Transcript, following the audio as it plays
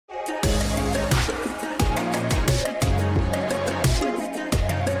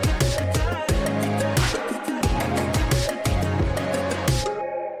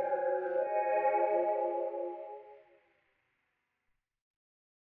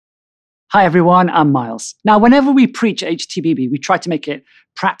Hi everyone, I'm Miles. Now, whenever we preach at HTBB, we try to make it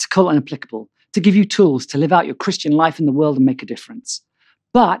practical and applicable to give you tools to live out your Christian life in the world and make a difference.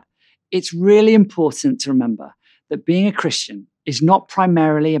 But it's really important to remember that being a Christian is not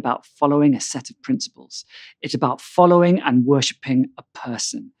primarily about following a set of principles. It's about following and worshiping a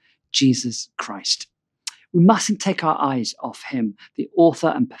person, Jesus Christ. We mustn't take our eyes off him, the author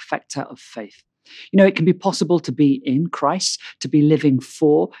and perfecter of faith. You know, it can be possible to be in Christ, to be living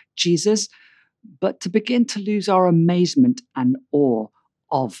for Jesus, but to begin to lose our amazement and awe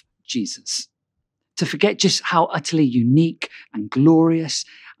of Jesus. To forget just how utterly unique and glorious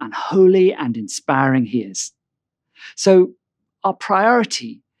and holy and inspiring he is. So our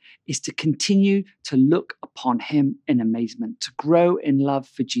priority is to continue to look upon him in amazement, to grow in love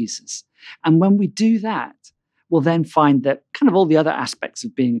for Jesus. And when we do that, we'll then find that kind of all the other aspects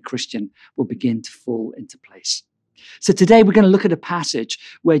of being a Christian will begin to fall into place. So today we're going to look at a passage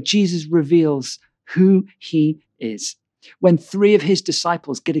where Jesus reveals who he is. When three of his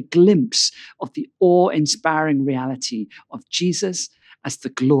disciples get a glimpse of the awe-inspiring reality of Jesus as the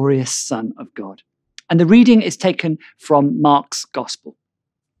glorious Son of God. And the reading is taken from Mark's Gospel.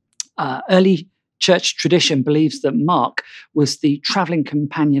 Early church tradition believes that Mark was the traveling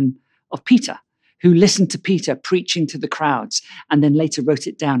companion of Peter, who listened to Peter preaching to the crowds and then later wrote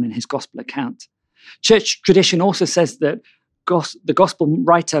it down in his gospel account. Church tradition also says that the gospel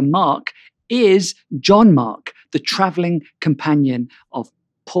writer Mark is John Mark, the traveling companion of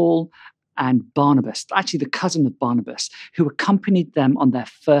Paul and Barnabas, actually the cousin of Barnabas, who accompanied them on their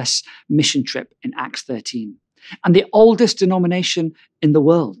first mission trip in Acts 13. And the oldest denomination in the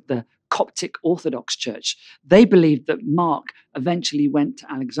world, the Coptic Orthodox Church, they believed that Mark eventually went to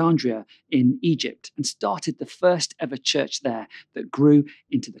Alexandria in Egypt and started the first ever church there that grew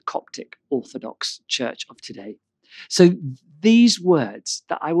into the Coptic Orthodox Church of today. So these words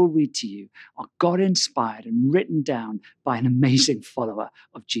that I will read to you are God-inspired and written down by an amazing follower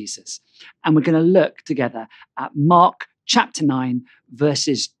of Jesus. And we're going to look together at Mark chapter 9,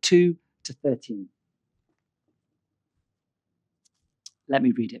 verses 2 to 13. Let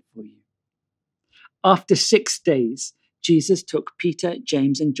me read it for you. After 6 days, Jesus took Peter,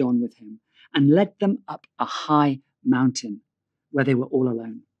 James, and John with him and led them up a high mountain where they were all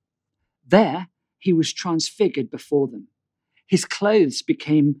alone. There, he was transfigured before them. His clothes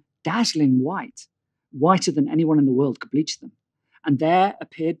became dazzling white, whiter than anyone in the world could bleach them. And there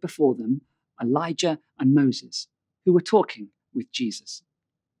appeared before them Elijah and Moses, who were talking with Jesus.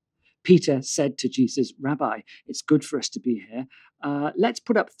 Peter said to Jesus, "Rabbi, it's good for us to be here. Let's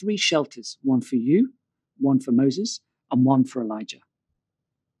put up 3 shelters, one for you, one for Moses, and one for Elijah."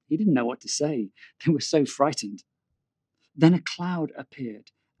 He didn't know what to say. They were so frightened. Then a cloud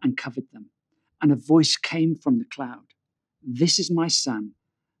appeared and covered them, and a voice came from the cloud. "This is my son,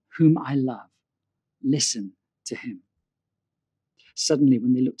 whom I love. Listen to him." Suddenly,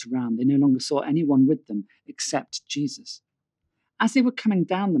 when they looked around, they no longer saw anyone with them except Jesus. As they were coming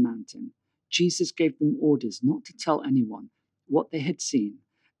down the mountain, Jesus gave them orders not to tell anyone what they had seen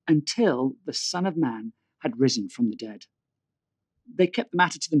until the Son of Man had risen from the dead. They kept the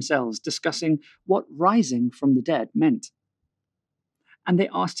matter to themselves, discussing what rising from the dead meant. And they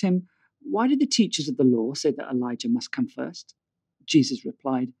asked him, "Why did the teachers of the law say that Elijah must come first?" Jesus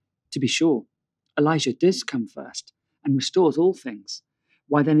replied, "To be sure, Elijah does come first and restores all things.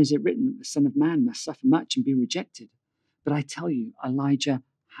 Why then is it written that the Son of Man must suffer much and be rejected? But I tell you, Elijah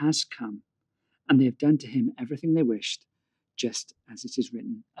has come, and they have done to him everything they wished, just as it is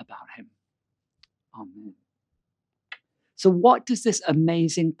written about him." Amen. So what does this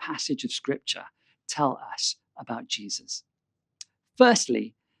amazing passage of Scripture tell us about Jesus?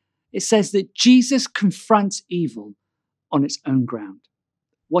 Firstly, it says that Jesus confronts evil on its own ground.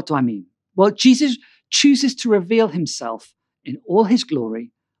 What do I mean? Well, Jesus chooses to reveal himself in all his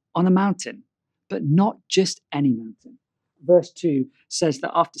glory on a mountain, but not just any mountain. Verse 2 says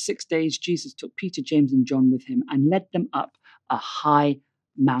that after 6 days, Jesus took Peter, James, and John with him and led them up a high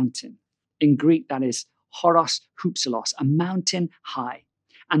mountain. In Greek, that is horos hupsalos, a mountain high.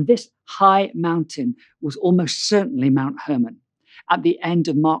 And this high mountain was almost certainly Mount Hermon. At the end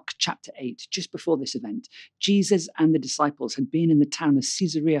of Mark chapter 8, just before this event, Jesus and the disciples had been in the town of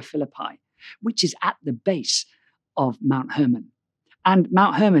Caesarea Philippi, which is at the base of Mount Hermon. And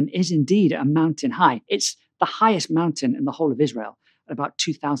Mount Hermon is indeed a mountain high. It's the highest mountain in the whole of Israel, at about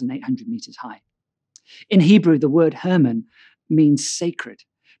 2,800 meters high. In Hebrew, the word Hermon means sacred,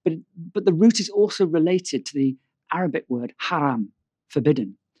 but the root is also related to the Arabic word haram,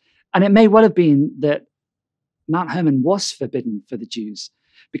 forbidden. And it may well have been that Mount Hermon was forbidden for the Jews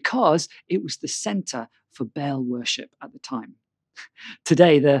because it was the center for Baal worship at the time.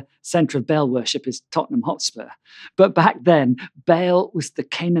 Today, the centre of Baal worship is Tottenham Hotspur. But back then, Baal was the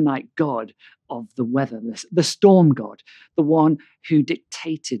Canaanite god of the weather, the storm god, the one who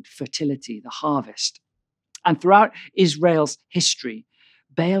dictated fertility, the harvest. And throughout Israel's history,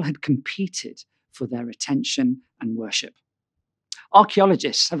 Baal had competed for their attention and worship.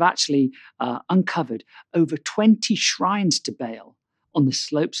 Archaeologists have actually uncovered over 20 shrines to Baal on the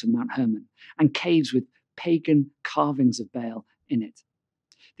slopes of Mount Hermon and caves with pagan carvings of Baal in it.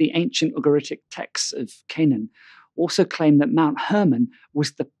 The ancient Ugaritic texts of Canaan also claim that Mount Hermon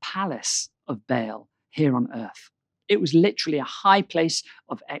was the palace of Baal here on earth. It was literally a high place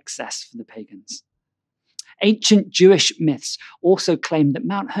of excess for the pagans. Ancient Jewish myths also claim that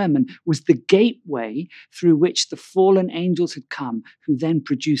Mount Hermon was the gateway through which the fallen angels had come, who then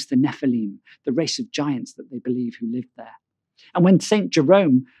produced the Nephilim, the race of giants that they believe who lived there. And when St.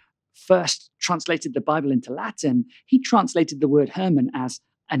 Jerome first translated the Bible into Latin, he translated the word Hermon as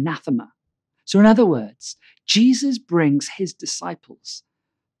anathema. So in other words, Jesus brings his disciples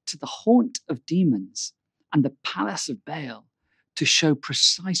to the haunt of demons and the palace of Baal to show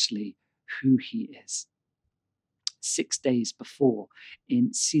precisely who he is. 6 days before,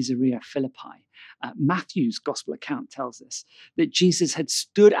 in Caesarea Philippi, Matthew's gospel account tells us that Jesus had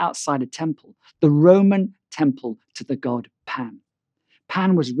stood outside a temple, the Roman temple to the god Pan.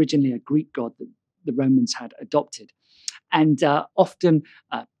 Pan was originally a Greek god that the Romans had adopted, and often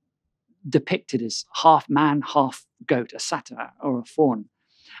depicted as half man, half goat, a satyr or a faun.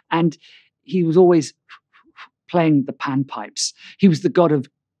 And he was always playing the panpipes. He was the god of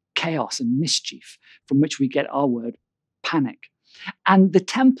chaos and mischief, from which we get our word panic. And the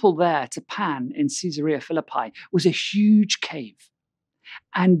temple there to Pan in Caesarea Philippi was a huge cave.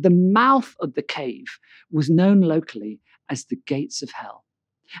 And the mouth of the cave was known locally as the gates of hell.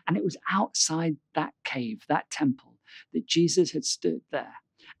 And it was outside that cave, that temple, that Jesus had stood there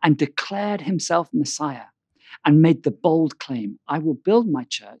and declared himself Messiah and made the bold claim, I will build my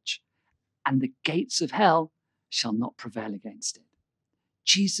church and the gates of hell shall not prevail against it.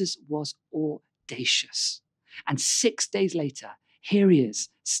 Jesus was audacious. And 6 days later, here he is,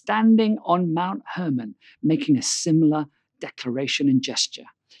 standing on Mount Hermon, making a similar declaration and gesture.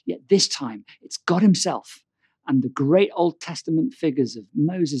 Yet this time, it's God himself and the great Old Testament figures of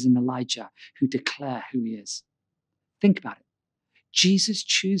Moses and Elijah who declare who he is. Think about it. Jesus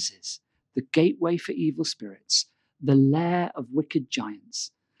chooses the gateway for evil spirits, the lair of wicked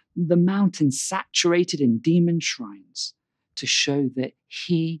giants, the mountain saturated in demon shrines, to show that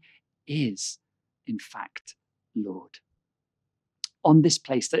he is, in fact, Lord. On this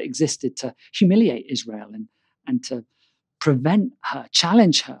place that existed to humiliate Israel and to prevent her,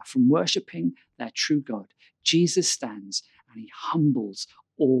 challenge her from worshipping their true God, Jesus stands and he humbles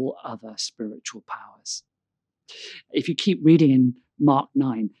all other spiritual powers. If you keep reading in Mark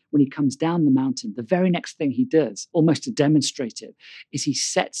 9, when he comes down the mountain, the very next thing he does, almost to demonstrate it, is he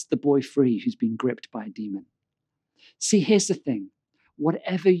sets the boy free who's been gripped by a demon. See, here's the thing.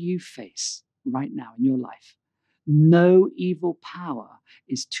 Whatever you face right now in your life, no evil power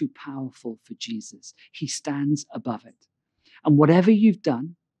is too powerful for Jesus. He stands above it. And whatever you've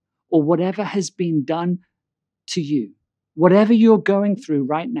done, or whatever has been done to you, whatever you're going through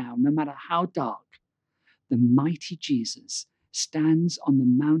right now, no matter how dark, the mighty Jesus stands on the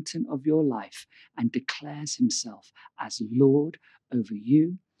mountain of your life and declares himself as Lord over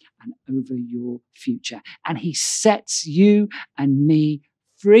you and over your future. And he sets you and me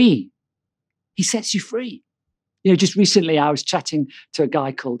free. He sets you free. You know, just recently I was chatting to a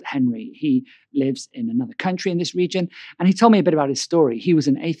guy called Henry. He lives in another country in this region, and he told me a bit about his story. He was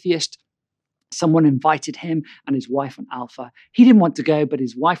an atheist. Someone invited him and his wife on Alpha. He didn't want to go, but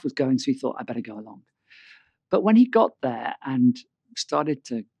his wife was going, so he thought, I better go along. But when he got there and started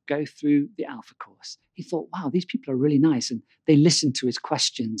to go through the Alpha course, he thought, wow, these people are really nice. And they listened to his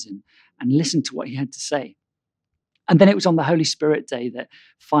questions and listened to what he had to say. And then it was on the Holy Spirit Day that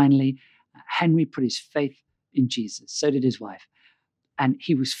finally Henry put his faith in Jesus. So did his wife. And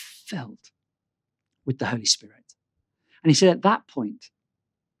he was filled with the Holy Spirit. And he said at that point,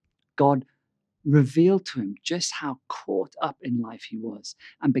 God revealed to him just how caught up in life he was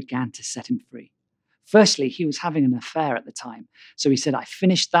and began to set him free. Firstly, he was having an affair at the time. So he said, I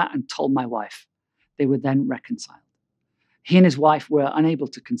finished that and told my wife. They were then reconciled. He and his wife were unable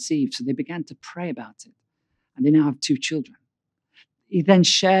to conceive, so they began to pray about it. And they now have 2 children. He then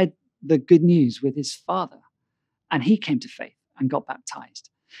shared the good news with his father, and he came to faith and got baptized.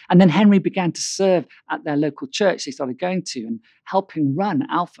 And then Henry began to serve at their local church they started going to and helping run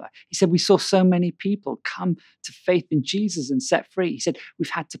Alpha. He said, we saw so many people come to faith in Jesus and set free. He said, we've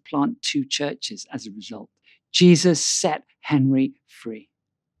had to plant 2 churches as a result. Jesus set Henry free.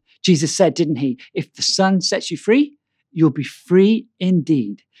 Jesus said, didn't he? If the Son sets you free, you'll be free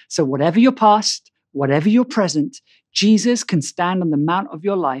indeed. So whatever your past, whatever your present, Jesus can stand on the mount of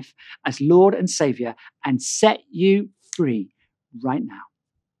your life as Lord and Savior and set you free right now.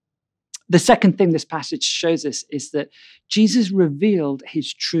 The second thing this passage shows us is that Jesus revealed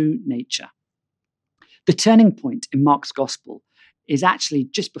his true nature. The turning point in Mark's gospel is actually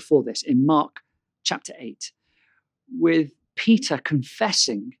just before this, in Mark chapter 8, with Peter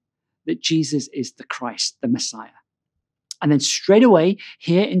confessing that Jesus is the Christ, the Messiah. And then straight away,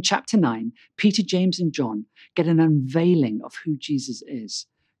 here in chapter 9, Peter, James, and John get an unveiling of who Jesus is,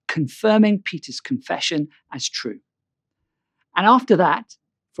 confirming Peter's confession as true. And after that,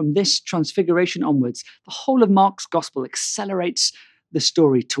 from this transfiguration onwards, the whole of Mark's gospel accelerates the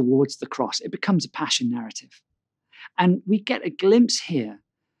story towards the cross. It becomes a passion narrative. And we get a glimpse here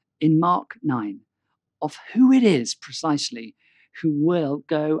in Mark 9 of who it is precisely who will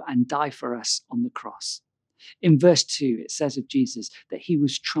go and die for us on the cross. In verse 2, it says of Jesus that he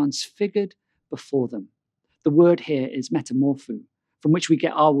was transfigured before them. The word here is metamorpho, from which we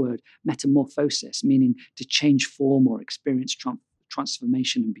get our word metamorphosis, meaning to change form or experience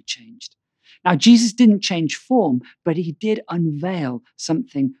transformation and be changed. Now, Jesus didn't change form, but he did unveil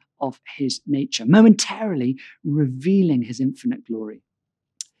something of his nature, momentarily revealing his infinite glory.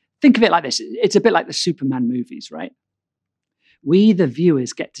 Think of it like this. It's a bit like the Superman movies, right? We, the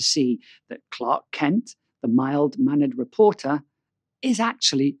viewers, get to see that Clark Kent, the mild-mannered reporter, is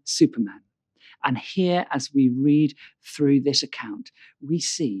actually Superman. And here, as we read through this account, we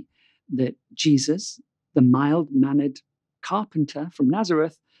see that Jesus, the mild-mannered carpenter from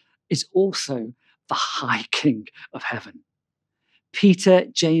Nazareth, is also the high king of heaven. Peter,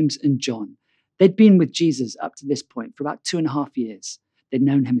 James, and John, they'd been with Jesus up to this point for about 2.5 years. They'd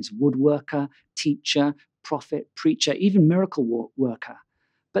known him as woodworker, teacher, prophet, preacher, even miracle worker.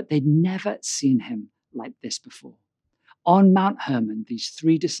 But they'd never seen him like this before. On Mount Hermon, these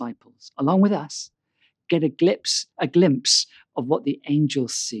 3 disciples, along with us, get a glimpse of what the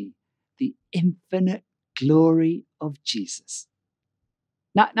angels see, the infinite glory of Jesus.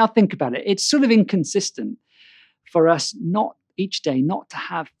 Now think about it. It's sort of inconsistent for us not each day not to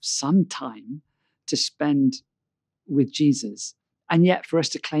have some time to spend with Jesus, and yet for us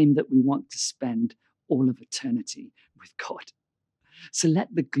to claim that we want to spend all of eternity with God. So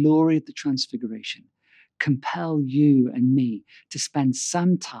let the glory of the transfiguration compel you and me to spend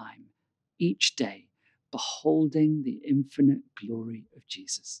some time each day beholding the infinite glory of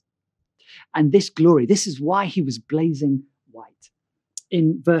Jesus. And this glory, this is why he was blazing white.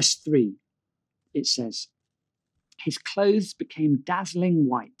 In verse 3, it says, his clothes became dazzling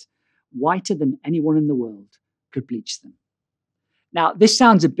white, whiter than anyone in the world could bleach them. Now, this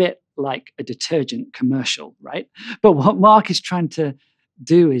sounds a bit like a detergent commercial, right? But what Mark is trying to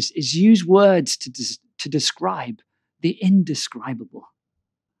do is use words to describe the indescribable.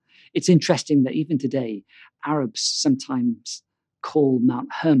 It's interesting that even today, Arabs sometimes call Mount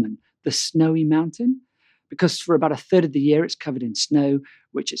Hermon the snowy mountain, because for about 1/3 of the year it's covered in snow,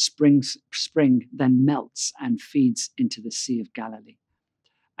 which at spring then melts and feeds into the Sea of Galilee.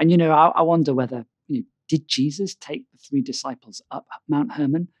 And I wonder whether, did Jesus take the 3 disciples up Mount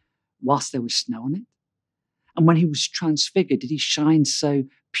Hermon whilst there was snow on it? And when he was transfigured, did he shine so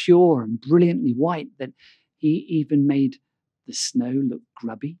pure and brilliantly white that he even made the snow look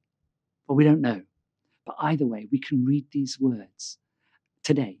grubby? Well, we don't know. But either way, we can read these words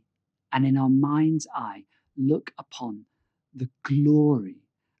today and in our mind's eye look upon the glory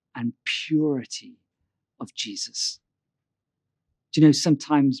and purity of Jesus. Do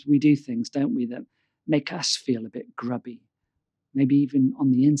sometimes we do things, don't we, that make us feel a bit grubby, maybe even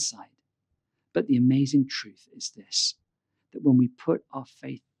on the inside. But the amazing truth is this, that when we put our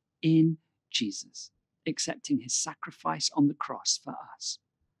faith in Jesus, accepting his sacrifice on the cross for us,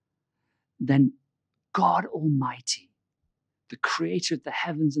 then God Almighty, the creator of the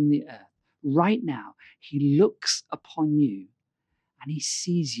heavens and the earth, right now, he looks upon you and he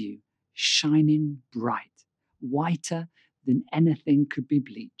sees you shining bright, whiter than anything could be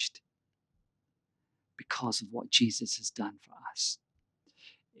bleached, because of what Jesus has done for us.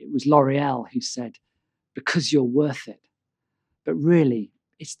 It was L'Oreal who said, because you're worth it. But really,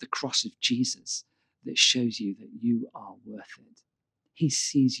 it's the cross of Jesus that shows you that you are worth it. He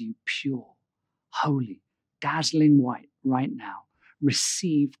sees you pure, holy, dazzling white right now.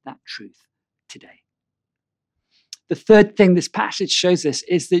 Receive that truth today. The third thing this passage shows us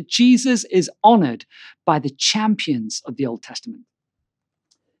is that Jesus is honored by the champions of the Old Testament.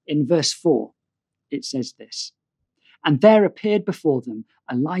 In verse 4, it says this, and there appeared before them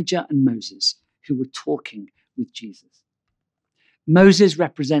Elijah and Moses, who were talking with Jesus. Moses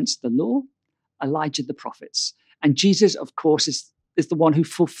represents the law, Elijah the prophets, and Jesus, of course, is the one who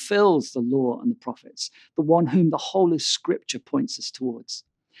fulfills the law and the prophets, the one whom the whole of Scripture points us towards.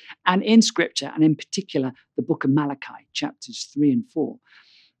 And in Scripture, and in particular, the book of Malachi, chapters 3 and 4,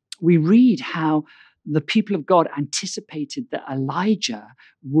 we read how the people of God anticipated that Elijah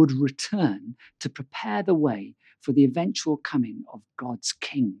would return to prepare the way for the eventual coming of God's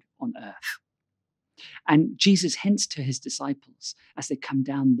king on earth. And Jesus hints to his disciples as they come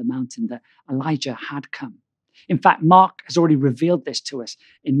down the mountain that Elijah had come. In fact, Mark has already revealed this to us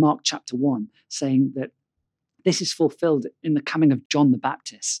in Mark chapter 1, saying that this is fulfilled in the coming of John the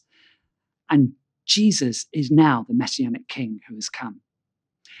Baptist. And Jesus is now the Messianic king who has come.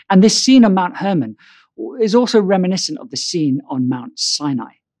 And this scene on Mount Hermon is also reminiscent of the scene on Mount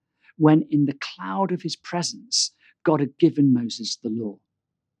Sinai, when in the cloud of his presence, God had given Moses the law,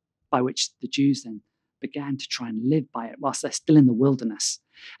 by which the Jews then began to try and live by it whilst they're still in the wilderness.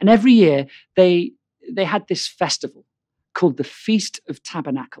 And every year they had this festival called the Feast of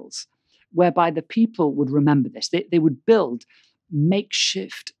Tabernacles, whereby the people would remember this. They would build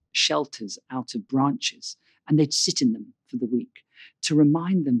makeshift shelters out of branches, and they'd sit in them for the week to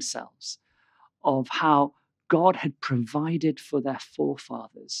remind themselves of how God had provided for their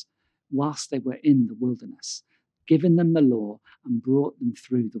forefathers whilst they were in the wilderness, given them the law and brought them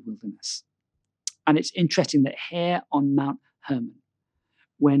through the wilderness. And it's interesting that here on Mount Hermon,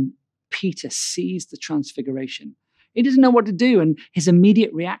 when Peter sees the transfiguration, he doesn't know what to do, and his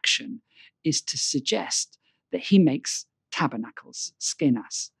immediate reaction is to suggest that he makes tabernacles,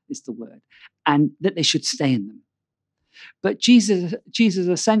 skenas is the word, and that they should stay in them. But Jesus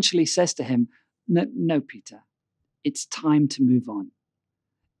essentially says to him, no, Peter, it's time to move on.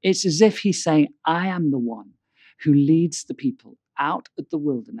 It's as if he's saying, I am the one who leads the people out of the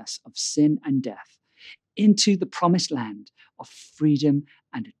wilderness of sin and death into the promised land of freedom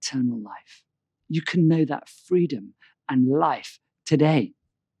and eternal life. You can know that freedom and life today.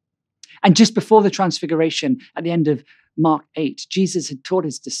 And just before the transfiguration, at the end of Mark 8, Jesus had taught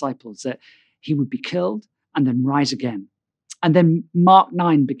his disciples that he would be killed and then rise again. And then Mark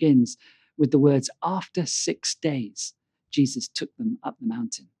 9 begins with the words, after 6 days, Jesus took them up the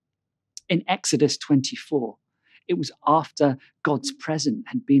mountain. In Exodus 24, it was after God's presence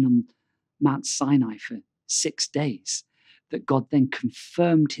had been on Mount Sinai for 6 days that God then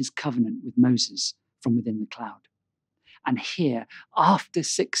confirmed his covenant with Moses from within the cloud. And here, after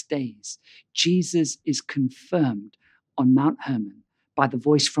 6 days, Jesus is confirmed on Mount Hermon by the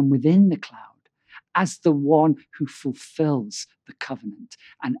voice from within the cloud as the one who fulfills the covenant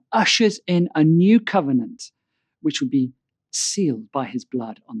and ushers in a new covenant, which would be sealed by his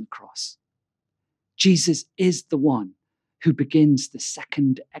blood on the cross. Jesus is the one who begins the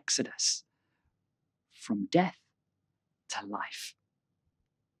second Exodus from death to life.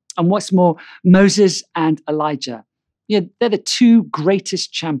 And what's more, Moses and Elijah, they're the two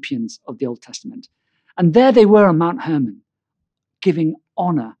greatest champions of the Old Testament. And there they were on Mount Hermon, giving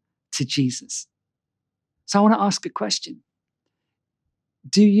honor to Jesus. So I want to ask a question.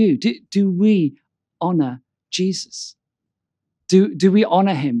 Do we honor Jesus? Do we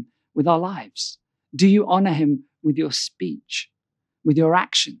honor him with our lives? Do you honor him with your speech, with your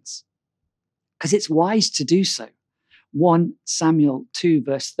actions? Because it's wise to do so. 1 Samuel 2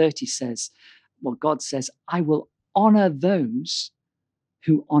 verse 30 says, well, God says, I will honor those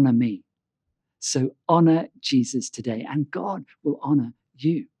who honor me. So honor Jesus today, and God will honor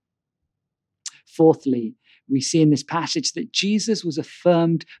you. Fourthly, we see in this passage that Jesus was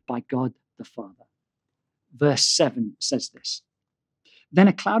affirmed by God the Father. Verse 7 says this, then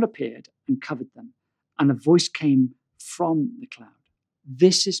a cloud appeared and covered them, and a voice came from the cloud.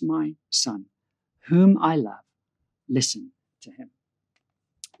 This is my son, whom I love. Listen to him.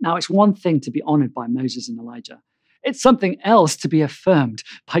 Now, it's one thing to be honored by Moses and Elijah. It's something else to be affirmed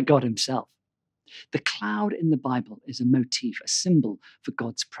by God himself. The cloud in the Bible is a motif, a symbol for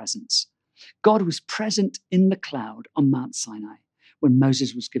God's presence. God was present in the cloud on Mount Sinai when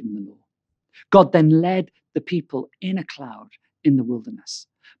Moses was given the law. God then led the people in a cloud in the wilderness.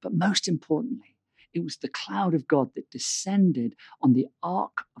 But most importantly, it was the cloud of God that descended on the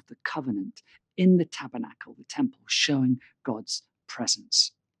Ark of the Covenant in the tabernacle, the temple, showing God's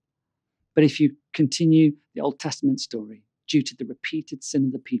presence. But if you continue the Old Testament story, due to the repeated sin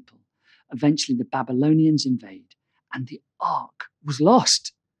of the people, eventually the Babylonians invade and the Ark was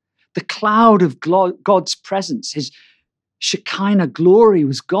lost. The cloud of God's presence, his Shekinah glory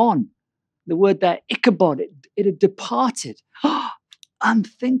was gone. The word there, Ichabod, it had departed.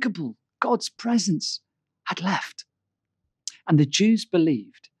 Unthinkable. God's presence had left. And the Jews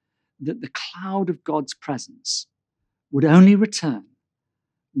believed that the cloud of God's presence would only return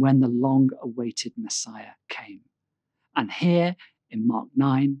when the long-awaited Messiah came. And here in Mark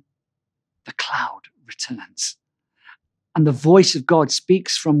 9, the cloud returns. And the voice of God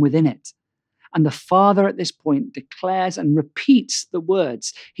speaks from within it. And the Father at this point declares and repeats the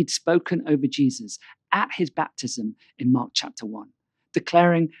words he'd spoken over Jesus at his baptism in Mark chapter 1,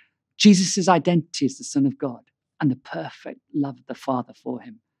 declaring Jesus' identity as the Son of God and the perfect love of the Father for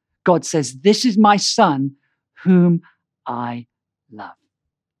him. God says, "This is my Son whom I love."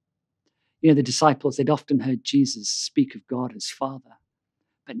 You know, the disciples, they'd often heard Jesus speak of God as Father,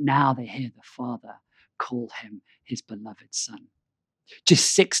 but now they hear the Father call him his beloved Son.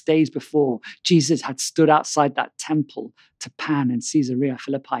 Just 6 days before, Jesus had stood outside that temple to Pan in Caesarea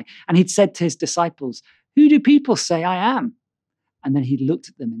Philippi, and he'd said to his disciples, "Who do people say I am?" And then he looked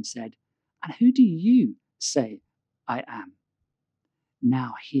at them and said, "And who do you say I am?"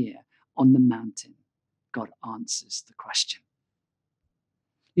 Now here on the mountain, God answers the question.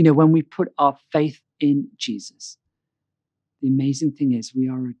 You know, when we put our faith in Jesus, the amazing thing is we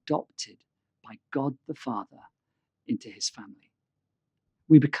are adopted by God the Father into his family.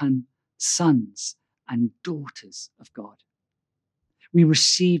 We become sons and daughters of God. We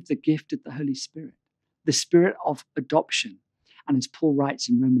receive the gift of the Holy Spirit, the spirit of adoption. And as Paul writes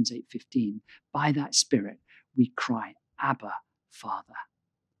in Romans 8:15, by that Spirit, we cry, "Abba, Father,"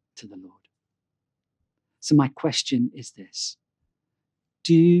 to the Lord. So my question is this: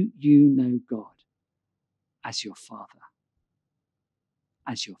 do you know God as your Father?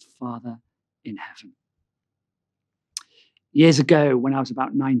 As your Father in heaven? Years ago, when I was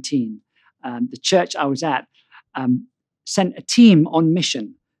about 19, the church I was at sent a team on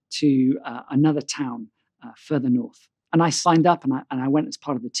mission to another town further north. And I signed up and I went as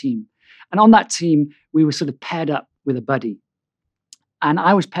part of the team. And on that team, we were sort of paired up with a buddy. And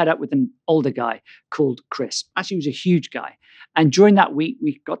I was paired up with an older guy called Chris. Actually, he was a huge guy. And during that week,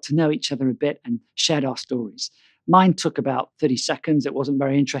 we got to know each other a bit and shared our stories. Mine took about 30 seconds. It wasn't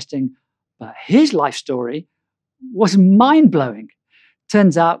very interesting. But his life story was mind-blowing.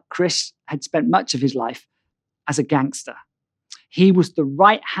 Turns out Chris had spent much of his life as a gangster. He was the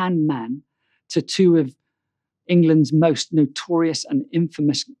right-hand man to two of England's most notorious and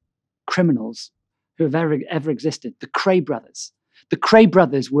infamous criminals who have ever existed, the Kray brothers. The Kray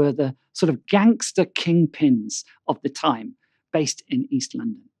brothers were the sort of gangster kingpins of the time, based in East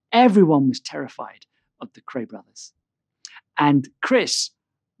London. Everyone was terrified of the Kray brothers. And Chris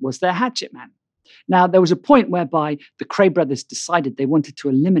was their hatchet man. Now, there was a point whereby the Kray brothers decided they wanted to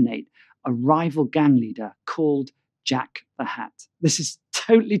eliminate a rival gang leader called Jack the Hat. This is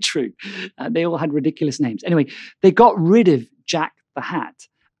totally true. They all had ridiculous names. Anyway, they got rid of Jack the Hat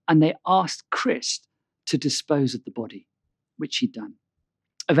and they asked Chris to dispose of the body, which he'd done.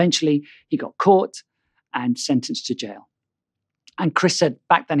 Eventually, he got caught and sentenced to jail. And Chris said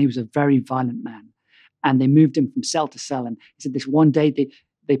back then he was a very violent man. And they moved him from cell to cell. And he said this one day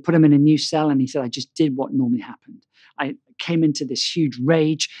they put him in a new cell. And he said, "I just did what normally happened. I came into this huge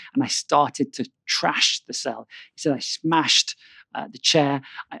rage and I started to trash the cell." He said, "I smashed the chair.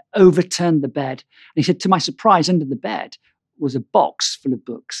 I overturned the bed." And he said, to my surprise, under the bed was a box full of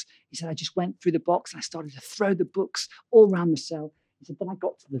books. He said, "I just went through the box and I started to throw the books all around the cell." He said, "Then I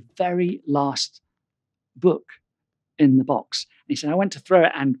got to the very last book in the box." And he said, "I went to throw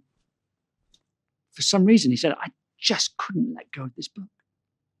it and for some reason," he said, "I just couldn't let go of this book."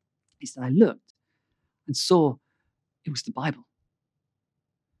 He said, "I looked and saw it was the Bible."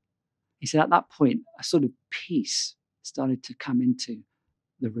 He said, at that point, a sort of peace started to come into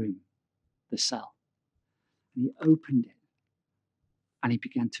the room, the cell. And he opened it and he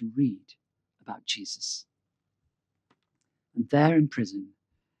began to read about Jesus. And there in prison,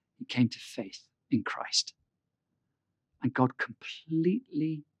 he came to faith in Christ. And God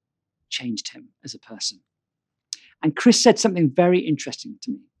completely changed him as a person. And Chris said something very interesting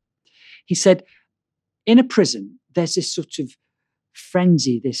to me. He said, in a prison, there's this sort of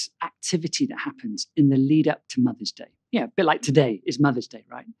frenzy, this activity that happens in the lead up to Mother's Day. Yeah, a bit like today is Mother's Day,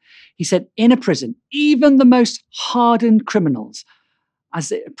 right? He said, in a prison, even the most hardened criminals,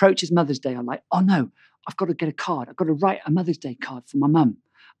 as it approaches Mother's Day, are like, "Oh no, I've got to get a card. I've got to write a Mother's Day card for my mum.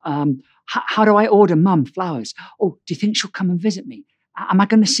 How do I order mum flowers? Oh, do you think she'll come and visit me? Am I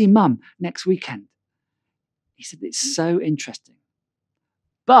going to see mum next weekend?" He said, it's so interesting.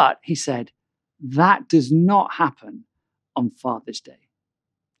 But he said, that does not happen on Father's Day.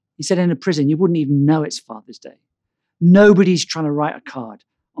 He said, in a prison, you wouldn't even know it's Father's Day. Nobody's trying to write a card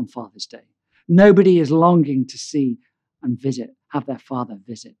on Father's Day. Nobody is longing to see and visit, have their father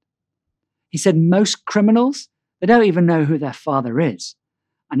visit. He said, most criminals, they don't even know who their father is.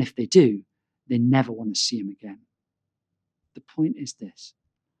 And if they do, they never want to see him again. The point is this: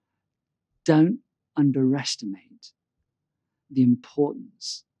 don't underestimate the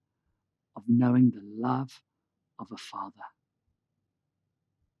importance of knowing the love of a father.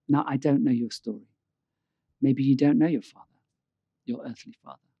 Now, I don't know your story. Maybe you don't know your father, your earthly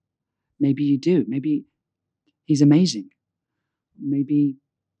father. Maybe you do. Maybe he's amazing. Maybe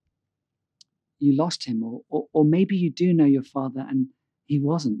you lost him, or maybe you do know your father and he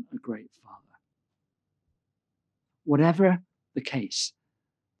wasn't a great father. Whatever the case,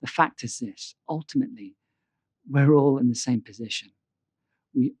 the fact is this: ultimately, we're all in the same position.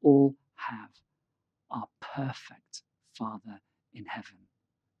 We all have our perfect Father in heaven,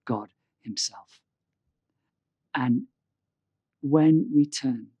 God himself. And when we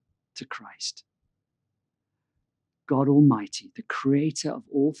turn to Christ, God Almighty, the creator of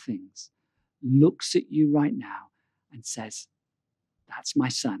all things, looks at you right now and says, that's my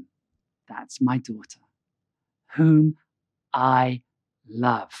son, that's my daughter, whom I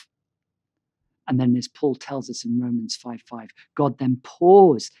love. And then, as Paul tells us in Romans 5:5, God then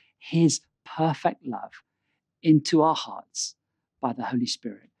pours his perfect love into our hearts by the Holy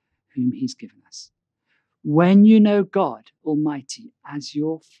Spirit, whom he's given us. When you know God Almighty as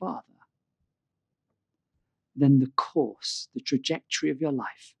your Father, then the course, the trajectory of your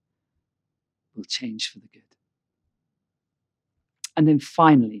life will change for the good. And then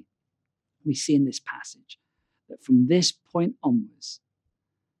finally, we see in this passage that from this point onwards,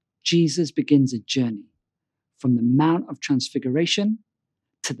 Jesus begins a journey from the Mount of Transfiguration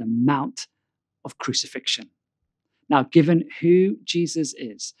to the Mount of Crucifixion. Now, given who Jesus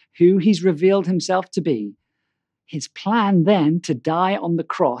is, who he's revealed himself to be, his plan then to die on the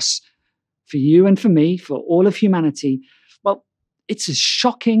cross for you and for me, for all of humanity, well, it's as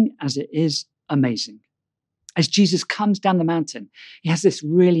shocking as it is amazing. As Jesus comes down the mountain, he has this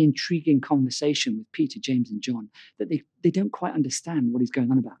really intriguing conversation with Peter, James, and John that they don't quite understand what he's going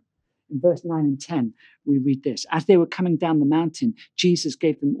on about. In verse 9 and 10, we read this: as they were coming down the mountain, Jesus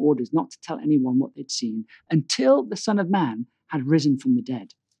gave them orders not to tell anyone what they'd seen until the Son of Man had risen from the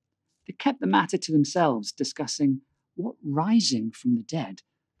dead. They kept the matter to themselves, discussing what rising from the dead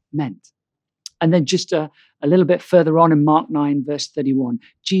meant. And then just a little bit further on in Mark 9, verse 31,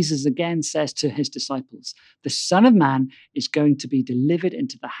 Jesus again says to his disciples, the Son of Man is going to be delivered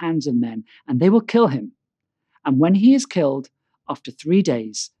into the hands of men, and they will kill him. And when he is killed, after 3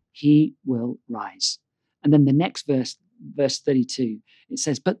 days, he will rise. And then the next verse 32, it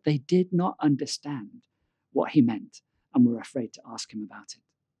says, but they did not understand what he meant and were afraid to ask him about it.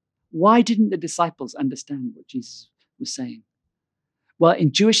 Why didn't the disciples understand what Jesus was saying? Well,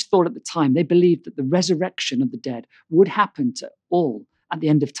 in Jewish thought at the time, they believed that the resurrection of the dead would happen to all at the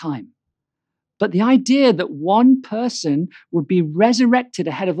end of time. But the idea that one person would be resurrected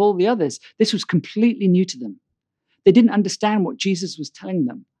ahead of all the others, this was completely new to them. They didn't understand what Jesus was telling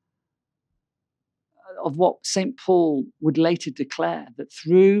them, of what St. Paul would later declare, that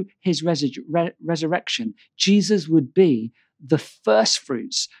through his resurrection, Jesus would be the first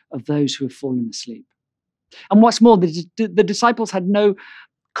fruits of those who have fallen asleep. And what's more, the disciples had no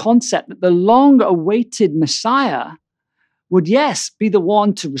concept that the long-awaited Messiah would, yes, be the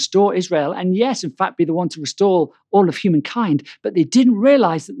one to restore Israel, and yes, in fact, be the one to restore all of humankind, but they didn't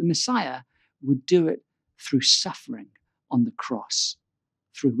realize that the Messiah would do it through suffering on the cross,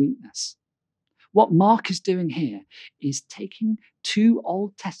 through weakness. What Mark is doing here is taking two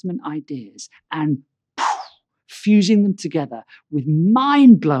Old Testament ideas and fusing them together with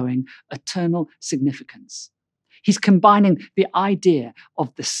mind-blowing eternal significance. He's combining the idea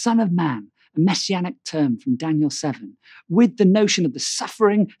of the Son of Man, a messianic term from Daniel 7, with the notion of the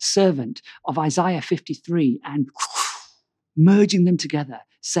suffering servant of Isaiah 53 and merging them together,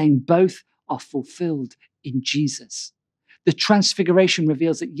 saying both are fulfilled in Jesus. The Transfiguration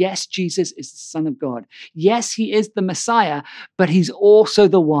reveals that, yes, Jesus is the Son of God. Yes, he is the Messiah, but he's also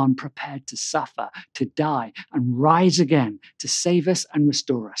the one prepared to suffer, to die, and rise again to save us and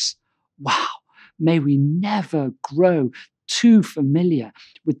restore us. Wow, may we never grow too familiar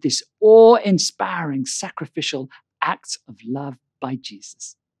with this awe-inspiring sacrificial act of love by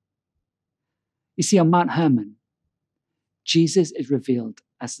Jesus. You see, on Mount Hermon, Jesus is revealed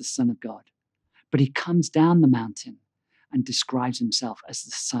as the Son of God, but he comes down the mountain and describes himself as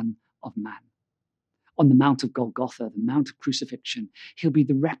the Son of Man. On the Mount of Golgotha, the Mount of Crucifixion, he'll be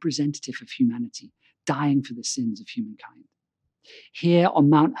the representative of humanity, dying for the sins of humankind. Here on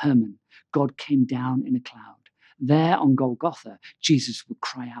Mount Hermon, God came down in a cloud. There on Golgotha, Jesus would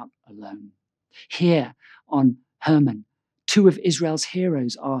cry out alone. Here on Hermon, two of Israel's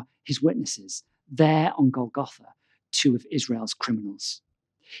heroes are his witnesses. There on Golgotha, two of Israel's criminals.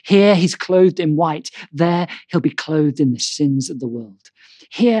 Here he's clothed in white. There he'll be clothed in the sins of the world.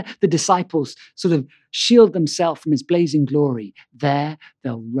 Here the disciples sort of shield themselves from his blazing glory. There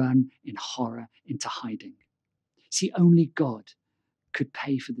they'll run in horror into hiding. See, only God could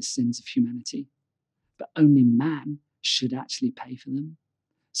pay for the sins of humanity, but only man should actually pay for them.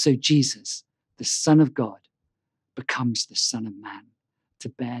 So Jesus, the Son of God, becomes the Son of Man to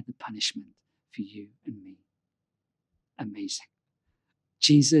bear the punishment for you and me. Amazing.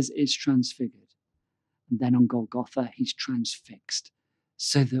 Jesus is transfigured. And then on Golgotha, he's transfixed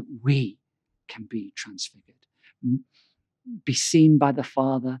so that we can be transfigured, be seen by the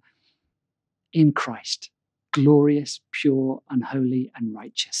Father in Christ, glorious, pure, unholy, and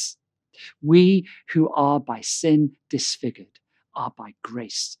righteous. We who are by sin disfigured are by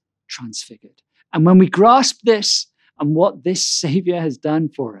grace transfigured. And when we grasp this and what this Savior has done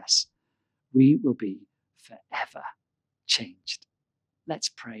for us, we will be forever changed. Let's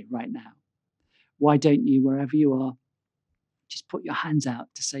pray right now. Why don't you, wherever you are, just put your hands out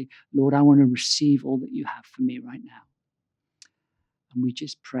to say, Lord, I want to receive all that you have for me right now. And we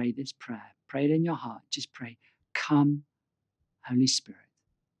just pray this prayer. Pray it in your heart. Just pray, come, Holy Spirit,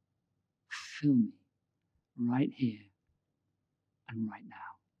 fill me right here and right now.